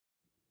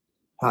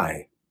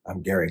Hi,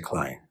 I'm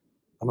Klein.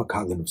 I'm a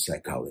cognitive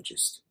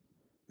psychologist,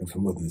 and for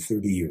more than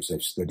 30 years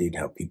I've studied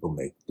how people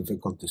make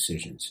difficult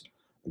decisions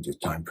under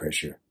time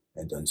pressure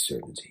and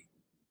uncertainty.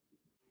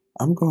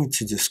 I'm going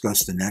to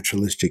discuss the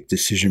naturalistic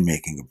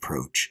decision-making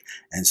approach,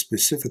 and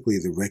specifically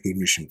the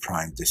recognition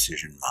prime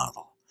decision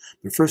model.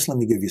 But first, let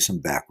me give you some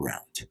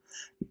background.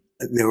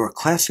 There were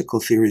classical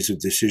theories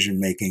of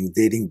decision-making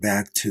dating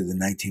back to the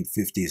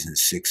 1950s and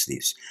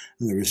 60s,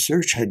 and the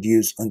research had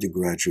used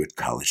undergraduate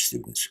college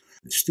students.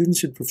 The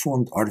students had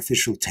performed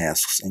artificial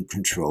tasks in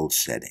controlled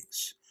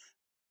settings.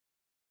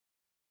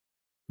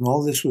 And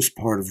all this was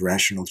part of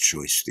rational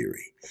choice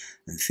theory.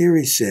 And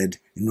theory said,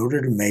 in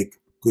order to make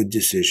good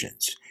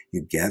decisions,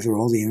 you gather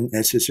all the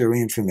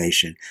necessary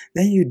information,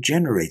 then you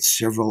generate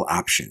several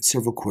options,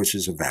 several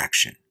courses of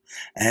action.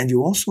 And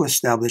you also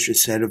establish a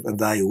set of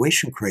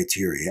evaluation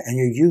criteria, and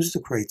you use the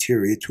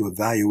criteria to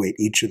evaluate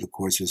each of the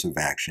courses of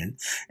action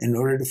in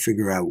order to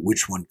figure out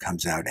which one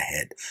comes out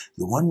ahead.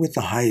 The one with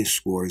the highest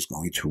score is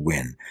going to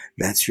win.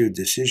 That's your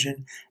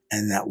decision,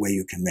 and that way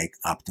you can make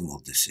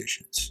optimal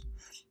decisions.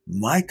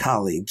 My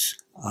colleagues,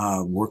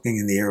 working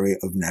in the area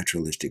of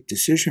naturalistic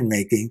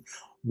decision-making,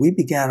 we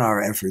began our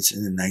efforts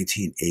in the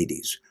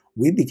 1980s.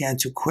 We began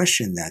to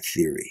question that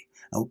theory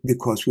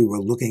because we were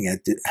looking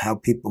at how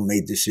people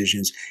made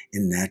decisions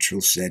in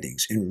natural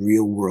settings, in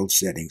real-world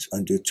settings,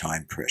 under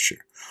time pressure.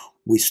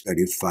 We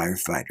studied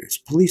firefighters,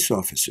 police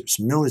officers,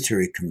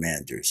 military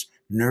commanders,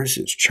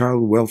 nurses,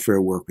 child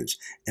welfare workers,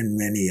 and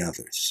many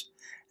others.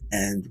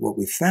 And what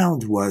we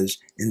found was,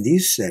 in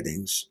these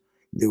settings,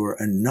 there were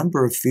a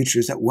number of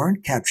features that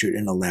weren't captured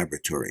in a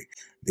laboratory.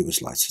 There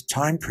was lots of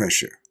time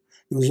pressure.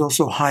 There was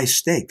also high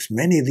stakes.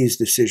 Many of these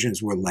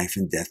decisions were life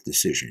and death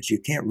decisions. You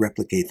can't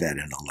replicate that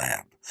in a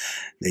lab.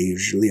 They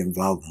usually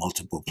involve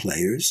multiple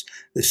players.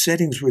 The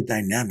settings were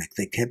dynamic.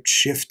 They kept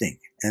shifting,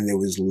 and there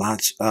was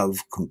lots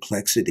of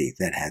complexity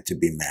that had to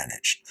be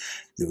managed.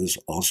 There was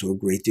also a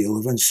great deal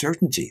of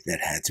uncertainty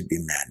that had to be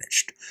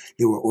managed.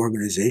 There were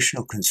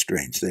organizational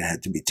constraints that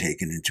had to be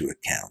taken into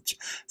account.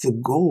 The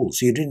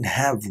goals, you didn't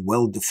have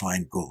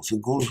well-defined goals. The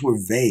goals were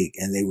vague,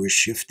 and they were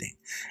shifting.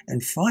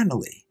 And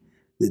finally,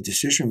 the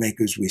decision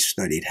makers we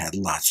studied had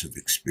lots of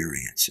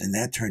experience, and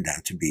that turned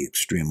out to be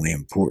extremely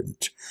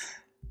important.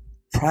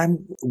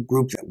 Prime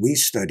group that we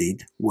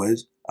studied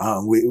was,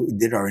 we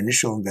did our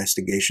initial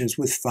investigations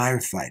with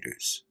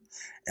firefighters.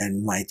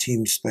 And my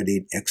team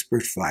studied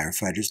expert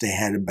firefighters. They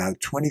had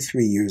about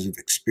 23 years of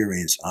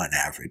experience on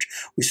average.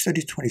 We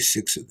studied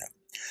 26 of them.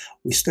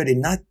 We studied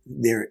not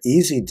their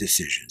easy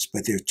decisions,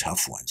 but their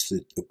tough ones,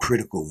 the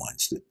critical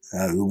ones,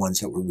 the ones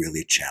that were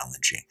really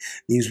challenging.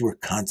 These were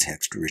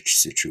context-rich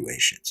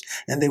situations,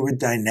 and they were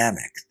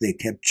dynamic. They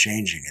kept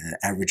changing at an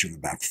average of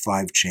about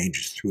 5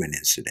 changes through an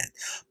incident,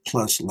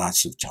 plus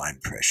lots of time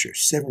pressure.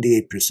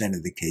 78%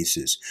 of the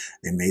cases,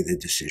 they made the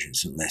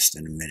decisions in less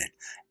than a minute,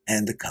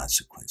 and the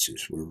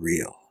consequences were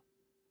real.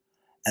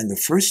 And the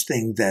first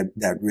thing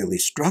that really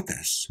struck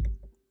us,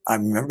 I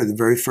remember the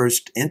very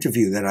first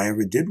interview that I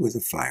ever did with a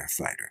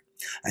firefighter.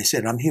 I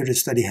said, I'm here to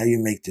study how you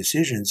make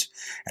decisions.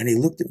 And he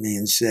looked at me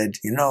and said,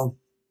 you know,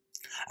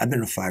 I've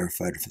been a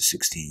firefighter for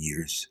 16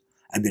 years.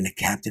 I've been a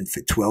captain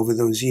for 12 of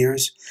those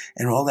years.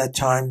 And all that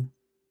time,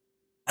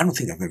 I don't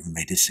think I've ever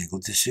made a single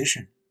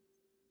decision.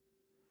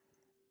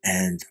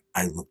 And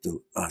I looked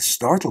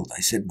startled.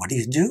 I said, what do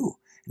you do?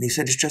 And he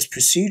said, it's just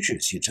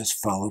procedures. You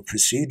just follow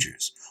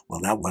procedures. Well,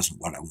 that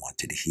wasn't what I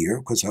wanted to hear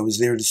because I was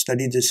there to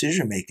study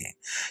decision making.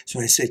 So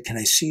I said, can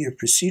I see your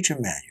procedure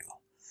manual?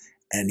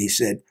 And he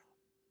said,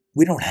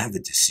 we don't have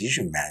a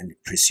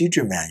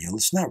procedure manual.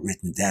 It's not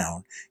written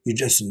down. You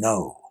just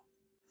know.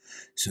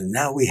 So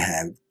now we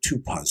have 2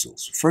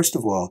 puzzles. First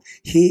of all,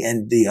 he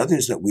and the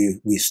others that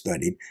we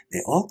studied,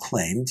 they all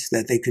claimed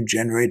that they could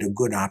generate a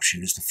good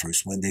option as the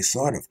first one they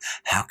thought of.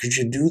 How could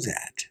you do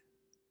that?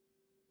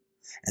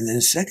 And then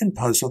the second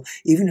puzzle,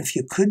 even if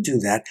you could do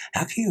that,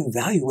 how can you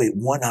evaluate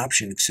one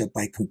option except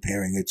by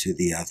comparing it to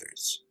the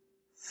others?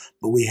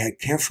 But we had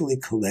carefully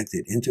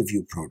collected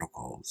interview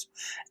protocols,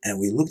 and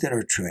we looked at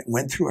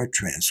went through our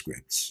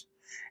transcripts.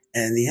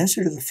 And the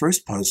answer to the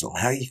first puzzle,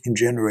 how you can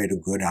generate a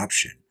good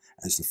option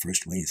as the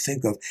first one you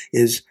think of,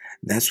 is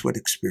that's what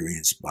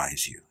experience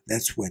buys you.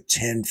 That's what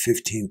 10,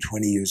 15,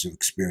 20 years of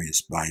experience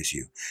buys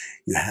you.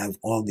 You have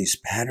all these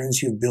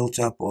patterns you've built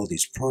up, all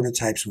these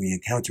prototypes. When you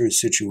encounter a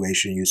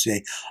situation, you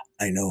say,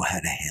 I know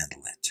how to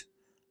handle it.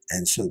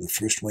 And so the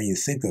first one you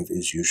think of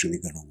is usually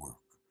going to work.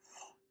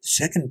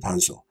 Second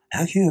puzzle,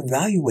 how can you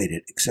evaluate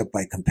it except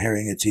by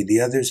comparing it to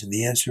the others? And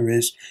the answer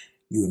is,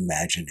 you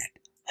imagine it.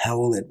 How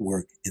will it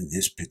work in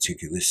this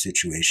particular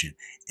situation,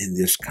 in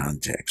this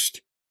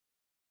context?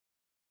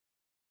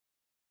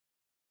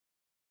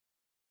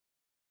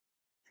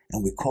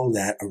 And we call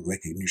that a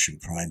recognition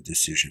prime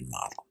decision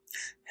model.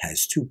 It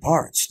has 2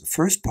 parts. The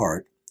first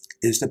part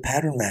is the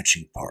pattern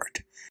matching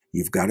part.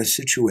 You've got a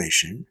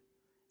situation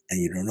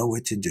and you don't know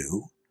what to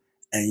do,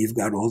 And you've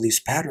got all these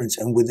patterns,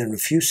 and within a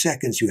few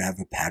seconds, you have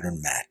a pattern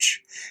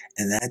match.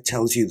 And that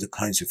tells you the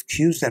kinds of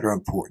cues that are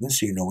important,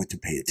 so you know what to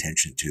pay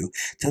attention to.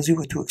 It tells you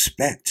what to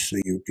expect, so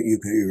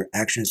your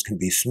actions can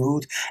be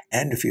smooth.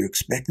 And if your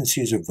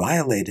expectancies are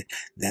violated,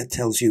 that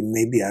tells you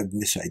maybe I've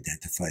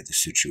misidentified the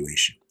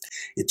situation.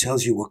 It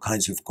tells you what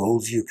kinds of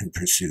goals you can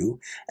pursue,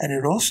 and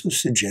it also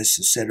suggests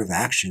a set of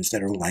actions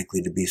that are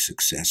likely to be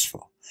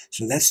successful.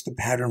 So that's the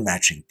pattern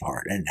matching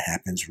part, and it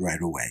happens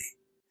right away.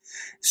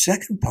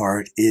 Second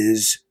part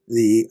is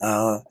the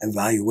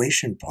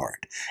evaluation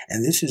part.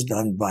 And this is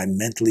done by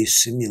mentally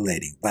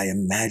simulating, by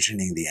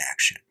imagining the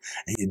action.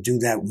 And you do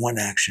that one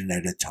action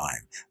at a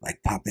time,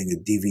 like popping a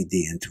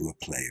DVD into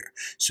a player.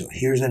 So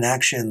here's an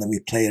action. Let me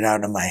play it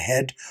out in my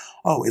head.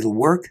 Oh, it'll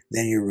work.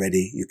 Then you're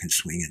ready. You can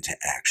swing into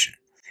action.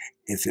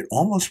 If it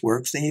almost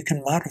works, then you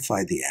can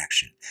modify the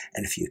action.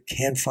 And if you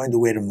can't find a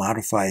way to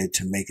modify it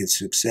to make it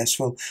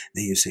successful,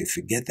 then you say,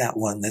 forget that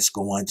one, let's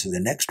go on to the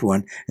next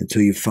one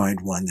until you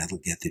find one that'll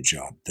get the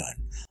job done.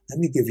 Let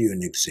me give you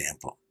an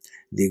example.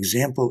 The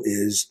example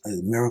is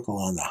a Miracle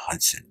on the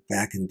Hudson.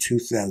 Back in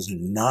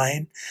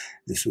 2009,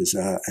 this was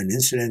an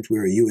incident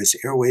where a U.S.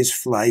 Airways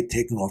flight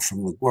taking off from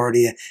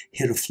LaGuardia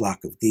hit a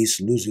flock of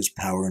geese, loses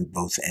power in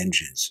both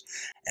engines.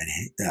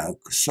 And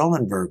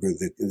Sullenberger,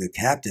 the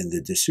captain, the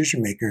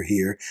decision maker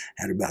here,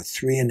 had about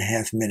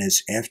 3.5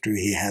 minutes after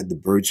he had the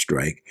bird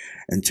strike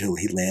until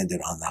he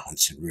landed on the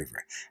Hudson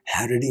River.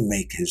 How did he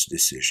make his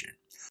decision?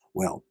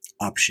 Well,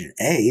 option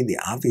A, the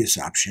obvious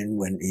option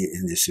when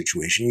in this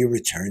situation, you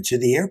return to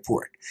the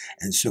airport.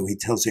 And so he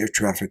tells air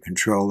traffic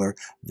controller,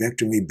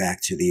 vector me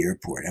back to the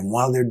airport. And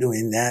while they're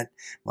doing that,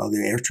 while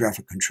the air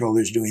traffic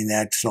controller is doing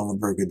that,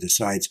 Sullenberger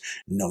decides,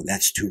 no,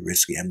 that's too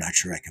risky. I'm not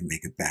sure I can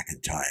make it back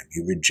in time.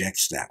 He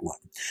rejects that one.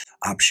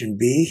 Option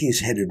B,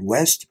 he's headed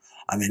west.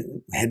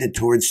 Headed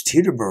towards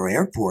Teterboro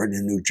Airport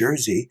in New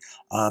Jersey.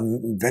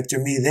 Vector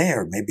me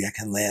there. Maybe I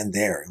can land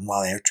there. And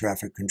while air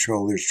traffic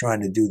controller is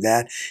trying to do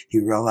that, he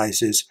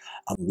realizes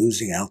I'm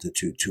losing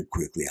altitude too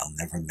quickly. I'll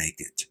never make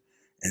it.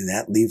 And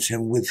that leaves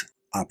him with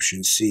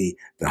option C,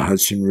 the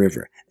Hudson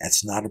River.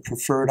 That's not a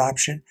preferred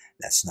option.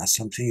 That's not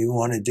something you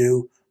want to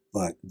do,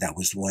 but that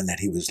was the one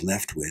that he was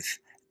left with.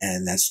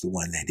 And that's the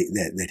one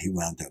that he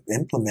wound up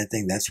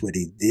implementing. That's what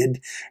he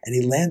did. And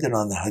he landed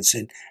on the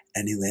Hudson,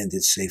 and he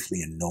landed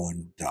safely, and no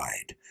one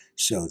died.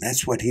 So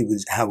that's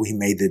how he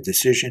made the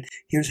decision.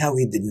 Here's how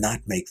he did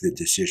not make the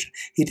decision.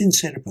 He didn't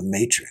set up a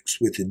matrix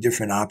with the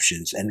different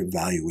options and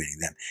evaluating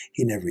them.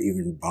 He never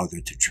even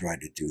bothered to try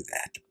to do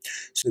that.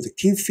 So the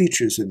key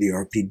features of the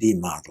RPD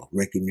model,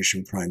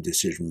 recognition prime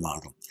decision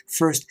model.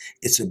 First,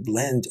 it's a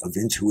blend of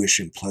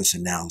intuition plus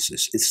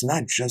analysis. It's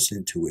not just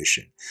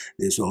intuition.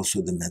 There's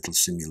also the mental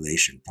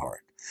simulation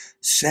part.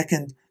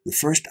 Second, the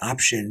first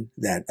option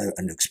that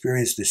an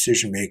experienced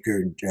decision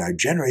maker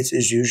generates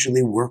is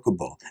usually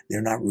workable.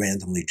 They're not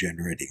randomly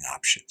generating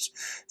options.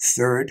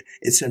 Third,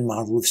 it's a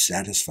model of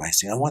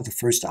satisficing. I want the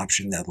first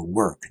option that'll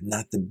work,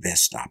 not the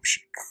best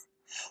option.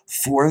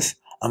 Fourth,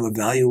 I'm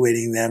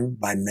evaluating them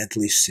by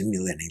mentally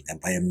simulating them,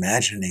 by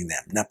imagining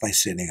them, not by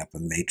setting up a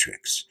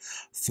matrix.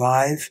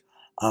 Five,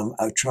 I'm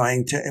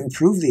trying to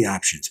improve the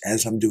options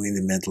as I'm doing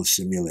the mental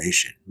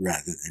simulation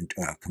rather than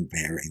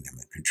comparing them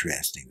and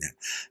contrasting them.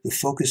 The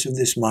focus of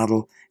this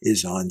model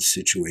is on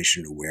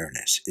situation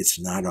awareness. It's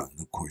not on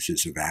the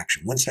courses of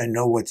action. Once I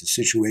know what the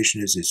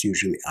situation is, it's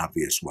usually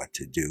obvious what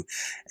to do.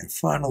 And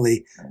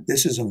finally,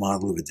 this is a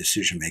model of a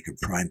decision maker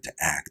primed to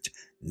act,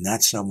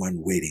 not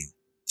someone waiting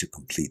to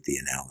complete the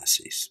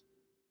analyses.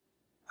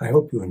 I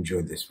hope you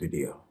enjoyed this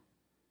video.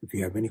 If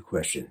you have any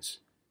questions,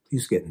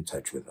 please get in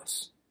touch with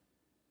us.